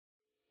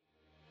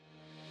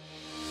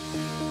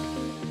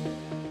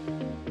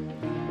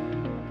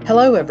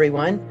Hello,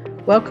 everyone.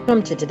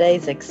 Welcome to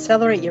today's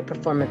Accelerate Your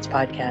Performance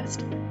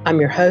podcast. I'm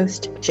your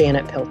host,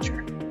 Janet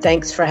Pilcher.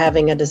 Thanks for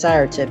having a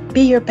desire to be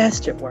your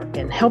best at work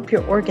and help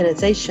your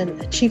organization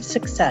achieve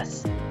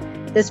success.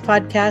 This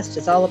podcast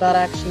is all about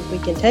actions we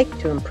can take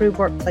to improve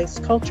workplace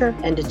culture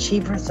and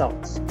achieve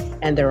results.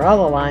 And they're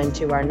all aligned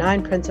to our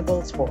 9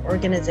 principles for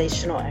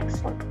organizational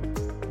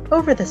excellence.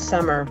 Over the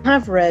summer,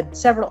 I've read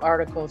several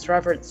articles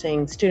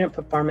referencing student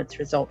performance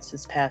results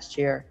this past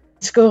year.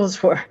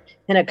 Schools were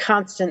in a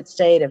constant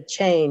state of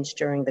change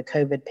during the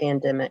COVID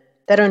pandemic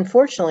that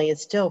unfortunately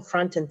is still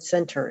front and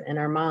center in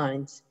our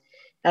minds.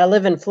 I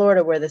live in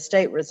Florida where the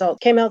state results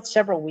came out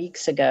several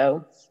weeks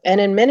ago,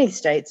 and in many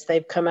states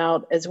they've come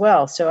out as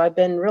well. So I've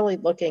been really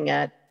looking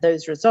at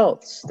those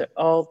results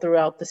all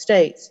throughout the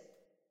states.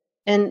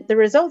 And the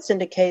results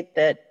indicate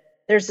that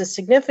there's a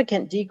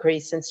significant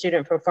decrease in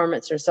student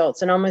performance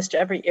results in almost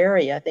every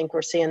area. I think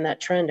we're seeing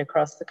that trend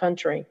across the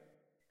country.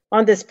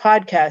 On this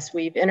podcast,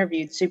 we've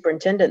interviewed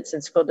superintendents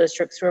in school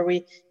districts where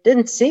we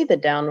didn't see the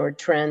downward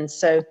trends.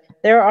 So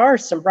there are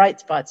some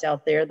bright spots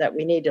out there that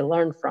we need to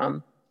learn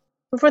from.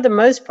 But for the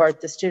most part,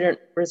 the student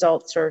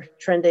results are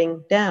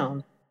trending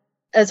down.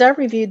 As I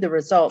reviewed the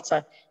results,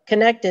 I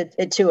connected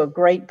it to a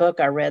great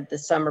book I read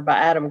this summer by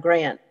Adam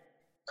Grant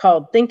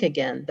called Think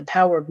Again, The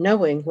Power of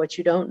Knowing What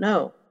You Don't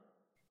Know.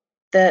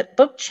 The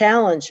book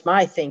challenged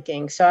my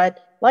thinking, so I'd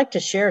like to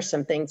share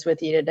some things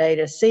with you today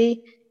to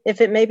see if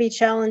it maybe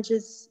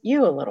challenges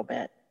you a little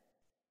bit.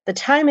 The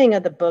timing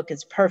of the book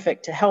is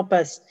perfect to help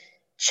us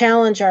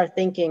challenge our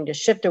thinking to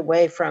shift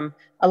away from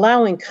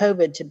allowing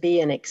COVID to be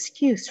an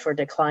excuse for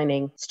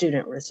declining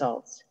student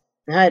results.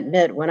 And I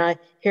admit, when I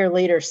hear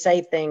leaders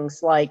say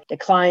things like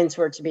declines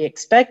were to be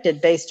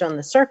expected based on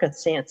the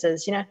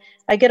circumstances,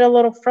 I get a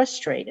little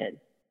frustrated.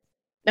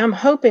 I'm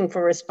hoping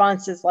for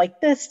responses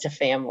like this to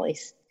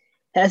families.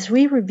 As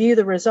we review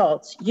the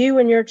results, you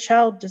and your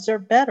child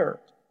deserve better.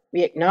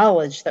 We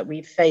acknowledge that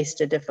we've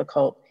faced a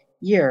difficult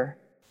year.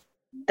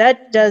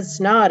 That does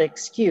not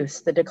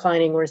excuse the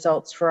declining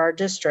results for our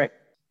district.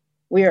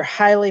 We are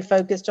highly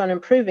focused on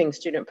improving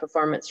student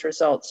performance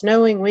results,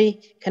 knowing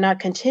we cannot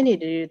continue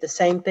to do the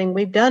same thing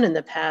we've done in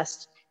the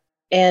past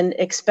and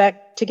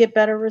expect to get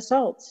better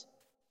results.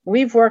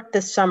 We've worked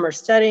this summer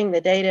studying the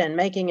data and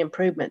making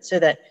improvements so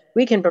that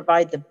we can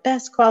provide the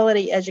best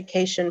quality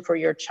education for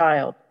your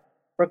child,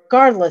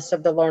 regardless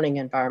of the learning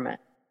environment.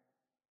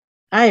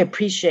 I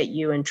appreciate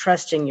you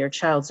entrusting your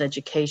child's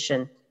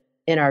education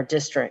in our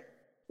district.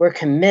 We're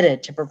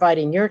committed to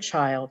providing your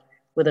child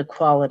with a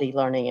quality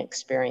learning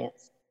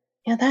experience.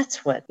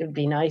 That's what it would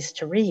be nice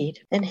to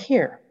read and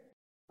hear.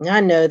 I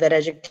know that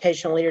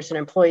educational leaders and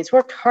employees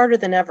worked harder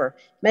than ever,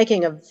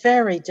 making a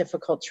very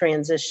difficult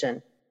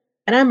transition,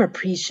 and I'm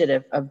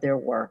appreciative of their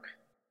work.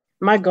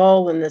 My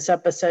goal in this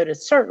episode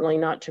is certainly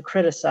not to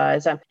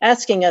criticize. I'm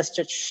asking us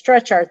to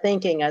stretch our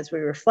thinking as we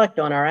reflect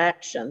on our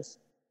actions.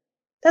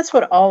 That's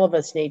what all of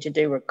us need to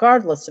do,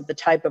 regardless of the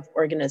type of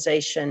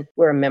organization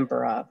we're a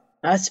member of.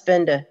 I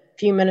spend a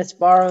few minutes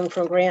borrowing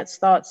from Grant's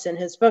thoughts in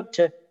his book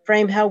to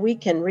frame how we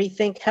can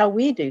rethink how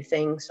we do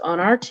things on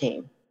our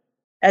team.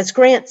 As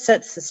Grant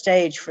sets the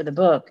stage for the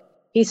book,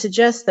 he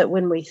suggests that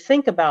when we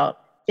think about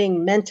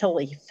being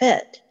mentally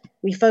fit,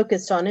 we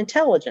focus on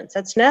intelligence.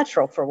 That's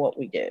natural for what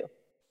we do.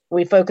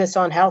 We focus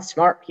on how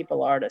smart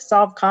people are to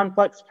solve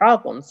complex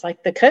problems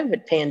like the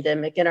COVID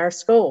pandemic in our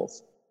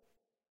schools.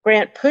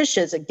 Grant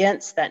pushes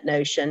against that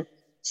notion,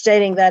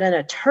 stating that in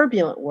a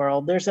turbulent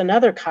world, there's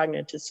another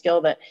cognitive skill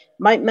that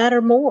might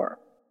matter more,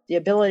 the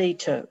ability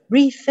to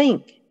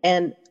rethink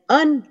and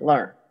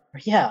unlearn.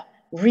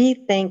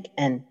 Rethink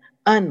and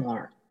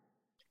unlearn.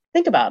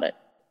 Think about it.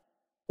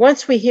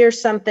 Once we hear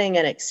something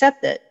and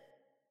accept it,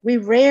 we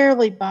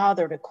rarely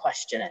bother to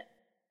question it.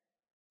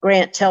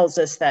 Grant tells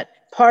us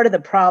that part of the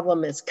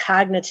problem is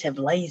cognitive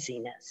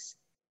laziness.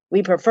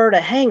 We prefer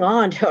to hang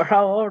on to our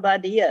old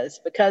ideas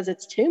because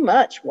it's too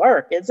much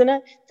work, isn't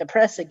it, to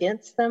press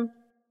against them?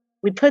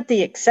 We put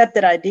the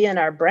accepted idea in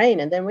our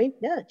brain and then we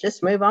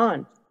just move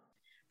on.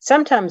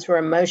 Sometimes we're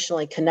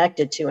emotionally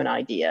connected to an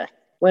idea.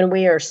 When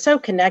we are so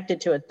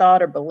connected to a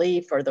thought or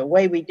belief or the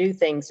way we do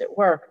things at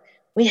work,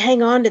 we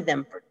hang on to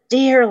them for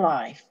dear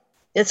life.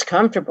 It's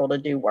comfortable to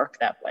do work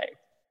that way.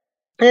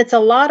 And it's a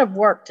lot of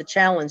work to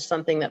challenge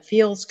something that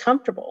feels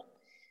comfortable.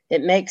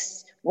 It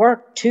makes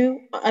work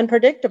too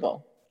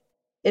unpredictable.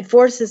 It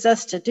forces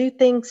us to do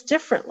things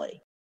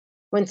differently.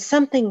 When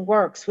something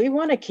works, we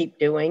want to keep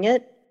doing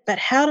it, but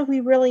how do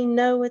we really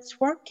know it's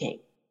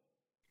working?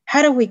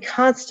 How do we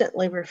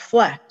constantly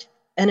reflect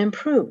and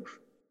improve?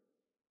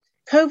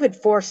 COVID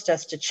forced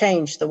us to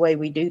change the way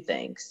we do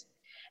things.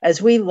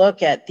 As we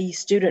look at these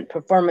student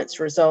performance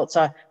results,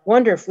 I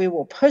wonder if we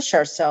will push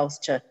ourselves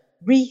to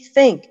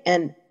rethink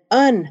and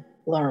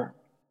unlearn.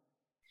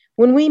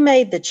 When we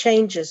made the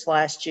changes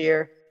last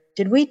year,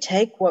 did we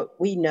take what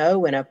we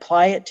know and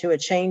apply it to a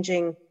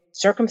changing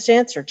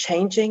circumstance or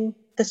changing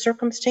the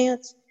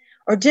circumstance?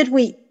 Or did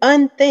we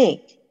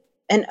unthink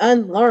and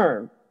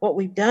unlearn what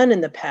we've done in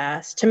the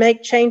past to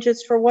make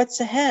changes for what's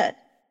ahead?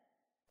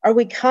 Are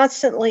we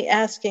constantly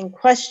asking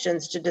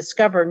questions to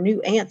discover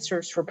new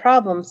answers for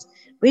problems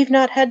we've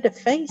not had to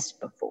face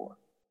before?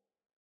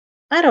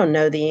 I don't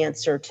know the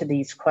answer to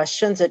these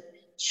questions. It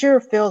sure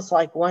feels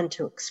like one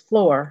to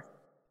explore.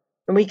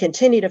 And we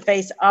continue to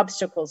face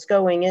obstacles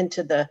going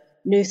into the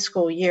new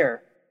school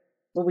year.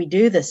 Will we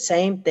do the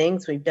same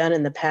things we've done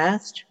in the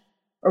past?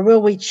 Or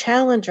will we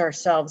challenge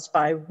ourselves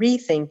by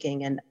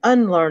rethinking and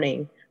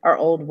unlearning our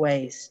old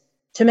ways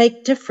to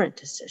make different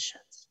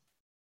decisions?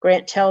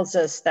 Grant tells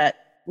us that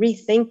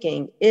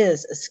rethinking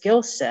is a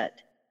skill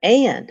set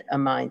and a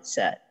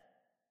mindset.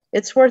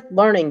 It's worth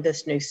learning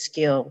this new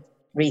skill,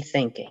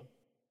 rethinking.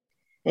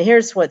 And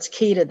here's what's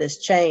key to this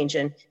change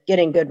and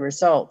getting good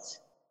results.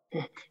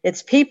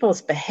 It's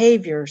people's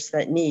behaviors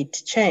that need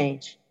to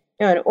change.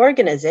 An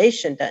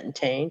organization doesn't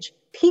change,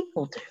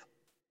 people do.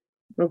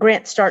 And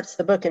Grant starts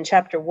the book in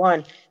chapter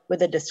 1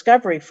 with a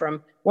discovery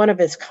from one of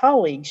his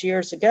colleagues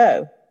years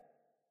ago.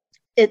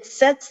 It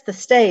sets the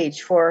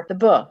stage for the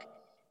book.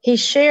 He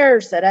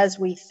shares that as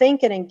we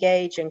think and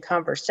engage in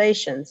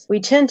conversations, we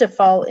tend to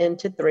fall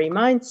into 3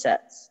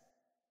 mindsets.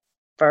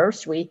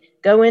 First, we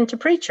go into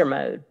preacher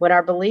mode when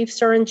our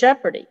beliefs are in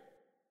jeopardy.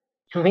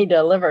 We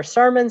deliver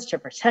sermons to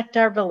protect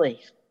our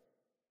belief.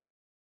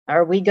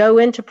 Or we go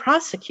into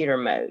prosecutor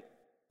mode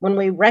when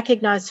we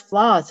recognize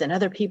flaws in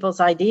other people's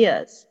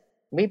ideas.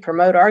 We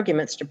promote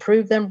arguments to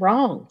prove them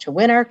wrong, to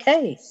win our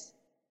case.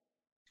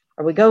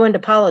 Or we go into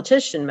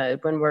politician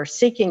mode when we're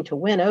seeking to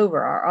win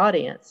over our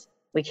audience.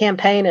 We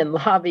campaign and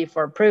lobby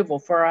for approval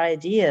for our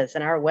ideas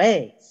and our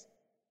ways.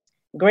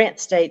 Grant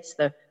states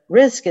the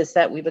risk is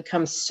that we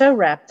become so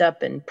wrapped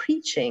up in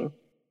preaching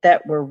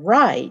that we're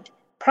right,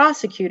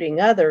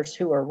 prosecuting others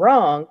who are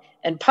wrong,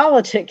 and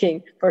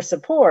politicking for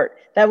support,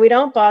 that we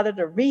don't bother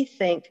to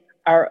rethink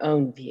our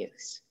own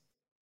views.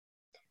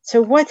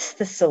 So what's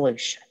the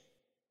solution?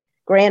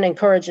 Grant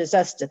encourages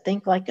us to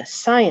think like a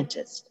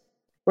scientist,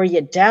 where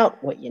you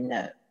doubt what you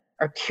know,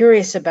 are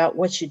curious about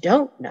what you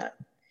don't know,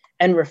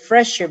 and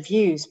refresh your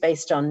views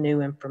based on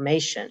new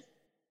information.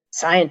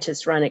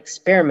 Scientists run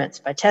experiments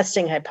by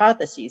testing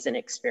hypotheses in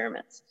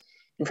experiments,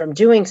 and from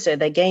doing so,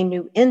 they gain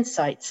new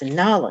insights and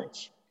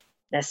knowledge.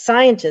 As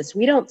scientists,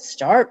 we don't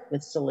start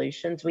with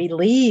solutions, we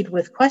lead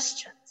with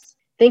questions.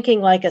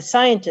 Thinking like a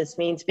scientist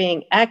means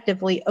being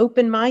actively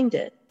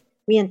open-minded.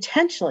 We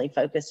intentionally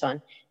focus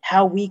on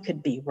how we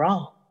could be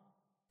wrong.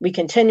 We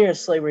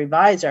continuously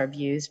revise our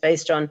views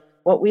based on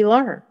what we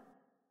learn.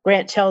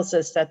 Grant tells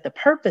us that the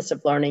purpose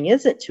of learning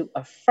isn't to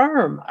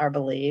affirm our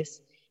beliefs,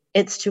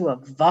 it's to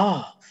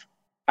evolve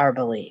our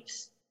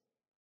beliefs.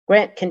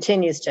 Grant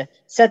continues to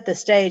set the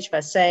stage by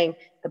saying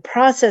the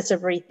process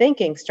of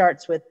rethinking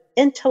starts with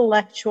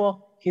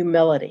intellectual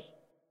humility,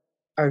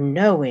 or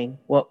knowing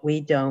what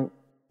we don't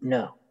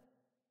know.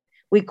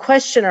 We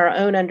question our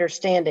own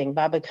understanding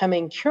by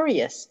becoming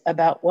curious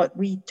about what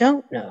we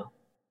don't know.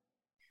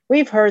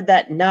 We've heard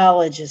that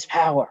knowledge is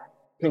power.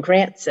 And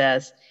Grant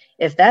says,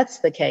 if that's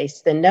the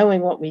case, then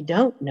knowing what we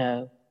don't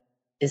know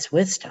is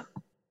wisdom.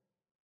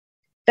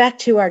 Back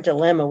to our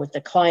dilemma with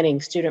declining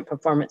student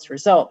performance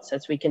results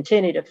as we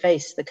continue to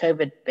face the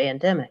COVID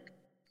pandemic.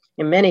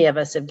 And many of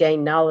us have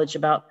gained knowledge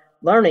about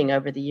learning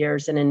over the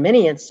years, and in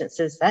many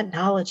instances, that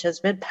knowledge has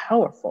been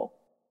powerful.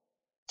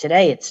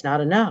 Today, it's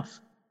not enough.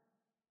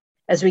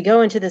 As we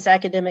go into this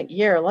academic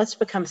year, let's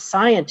become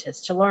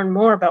scientists to learn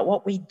more about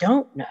what we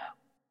don't know.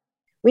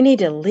 We need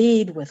to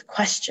lead with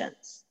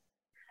questions.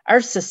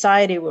 Our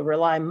society will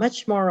rely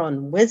much more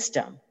on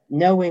wisdom,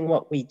 knowing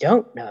what we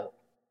don't know,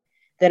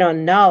 than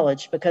on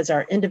knowledge because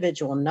our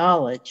individual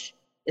knowledge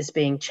is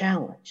being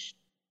challenged.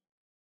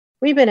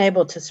 We've been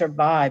able to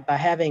survive by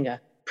having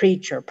a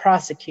preacher,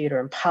 prosecutor,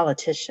 and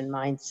politician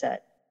mindset.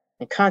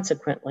 And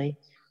consequently,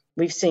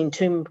 we've seen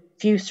too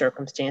few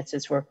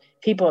circumstances where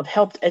people have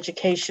helped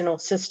educational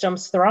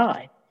systems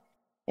thrive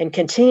and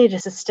continue to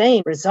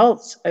sustain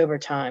results over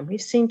time.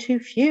 We've seen too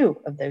few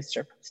of those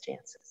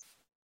circumstances.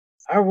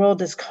 Our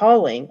world is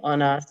calling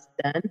on us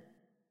then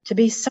to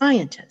be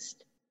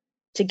scientists,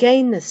 to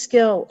gain the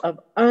skill of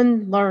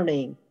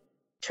unlearning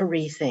to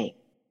rethink,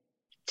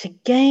 to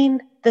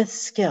gain the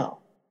skill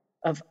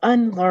of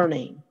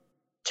unlearning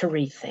to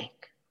rethink.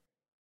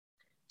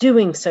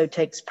 Doing so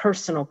takes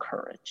personal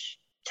courage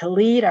to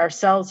lead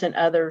ourselves and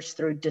others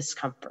through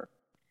discomfort.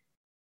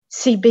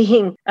 See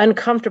being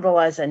uncomfortable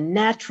as a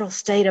natural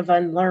state of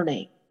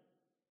unlearning.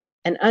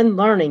 And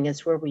unlearning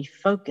is where we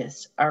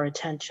focus our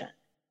attention.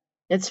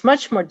 It's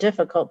much more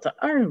difficult to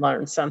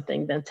unlearn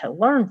something than to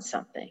learn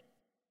something.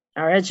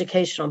 Our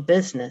educational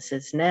business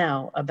is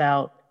now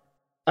about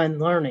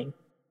unlearning.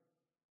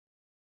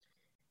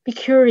 Be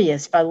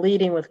curious by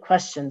leading with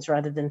questions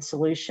rather than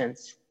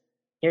solutions.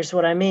 Here's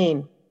what I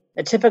mean.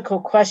 A typical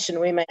question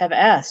we may have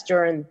asked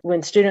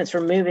when students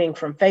were moving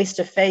from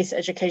face-to-face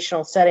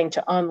educational setting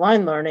to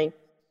online learning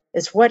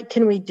is, what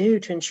can we do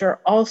to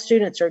ensure all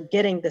students are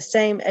getting the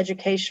same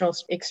educational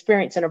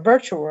experience in a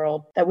virtual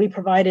world that we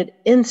provided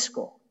in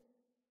school?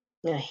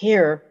 Now,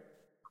 here,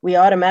 we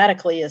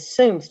automatically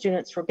assumed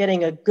students were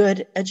getting a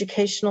good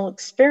educational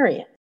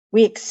experience.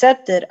 We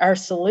accepted our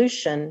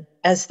solution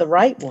as the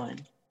right one,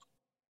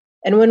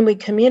 And when we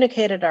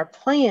communicated our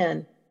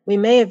plan, we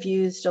may have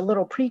used a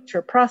little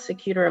preacher,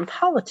 prosecutor, and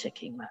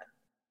politicking mode.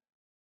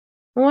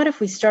 And what if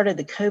we started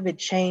the COVID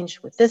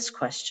change with this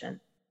question?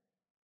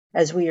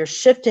 As we are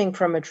shifting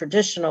from a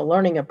traditional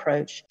learning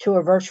approach to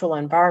a virtual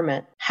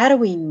environment, how do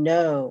we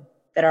know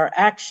that our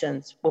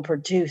actions will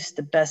produce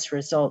the best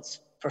results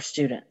for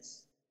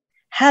students?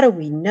 How do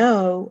we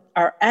know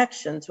our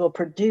actions will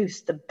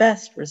produce the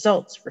best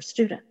results for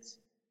students?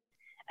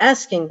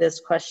 Asking this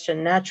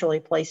question naturally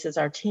places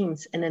our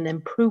teams in an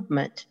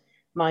improvement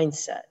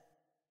mindset.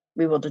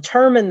 We will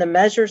determine the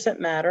measures that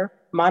matter,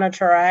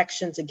 monitor our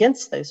actions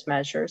against those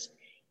measures,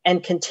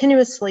 and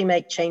continuously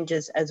make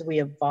changes as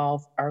we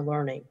evolve our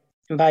learning.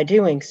 And by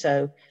doing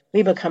so,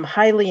 we become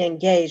highly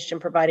engaged in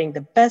providing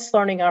the best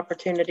learning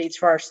opportunities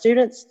for our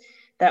students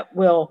that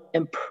will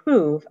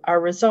improve our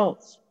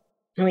results.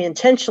 And we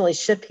intentionally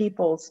shift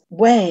people's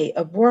way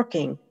of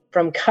working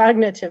from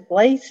cognitive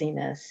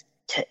laziness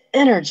to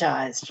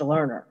energized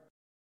learner.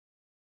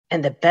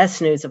 And the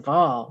best news of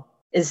all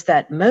is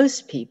that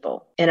most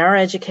people in our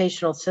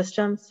educational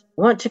systems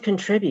want to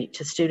contribute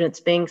to students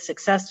being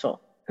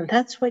successful. And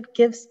that's what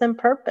gives them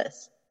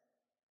purpose,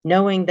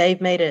 knowing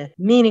they've made a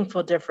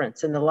meaningful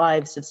difference in the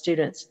lives of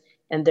students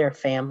and their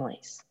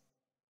families.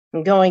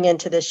 And going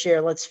into this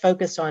year, let's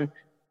focus on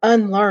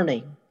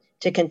unlearning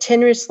to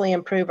continuously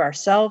improve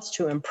ourselves,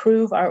 to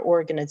improve our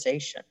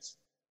organizations.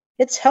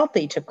 It's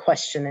healthy to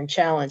question and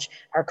challenge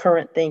our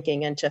current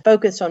thinking and to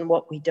focus on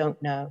what we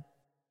don't know.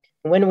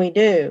 And when we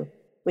do,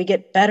 we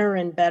get better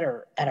and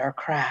better at our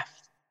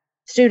craft.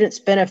 Students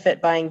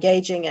benefit by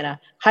engaging in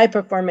a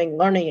high-performing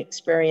learning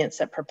experience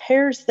that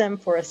prepares them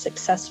for a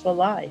successful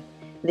life.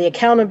 The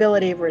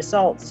accountability of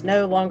results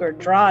no longer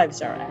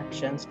drives our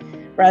actions.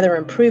 Rather,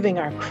 improving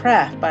our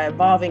craft by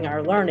evolving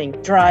our learning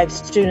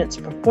drives students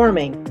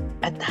performing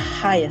at the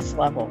highest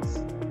levels.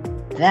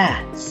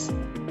 That's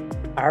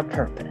our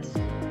purpose.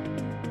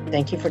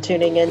 Thank you for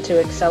tuning in to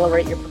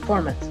Accelerate Your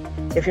Performance.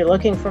 If you're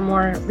looking for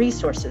more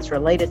resources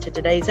related to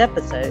today's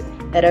episode,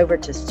 head over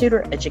to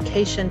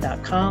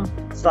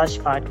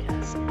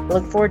studereducation.com/podcast. I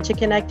look forward to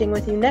connecting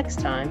with you next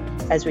time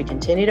as we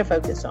continue to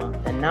focus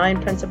on the 9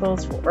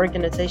 principles for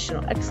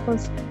organizational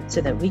excellence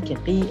so that we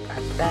can be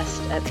our best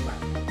at work.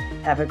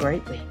 Have a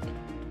great week.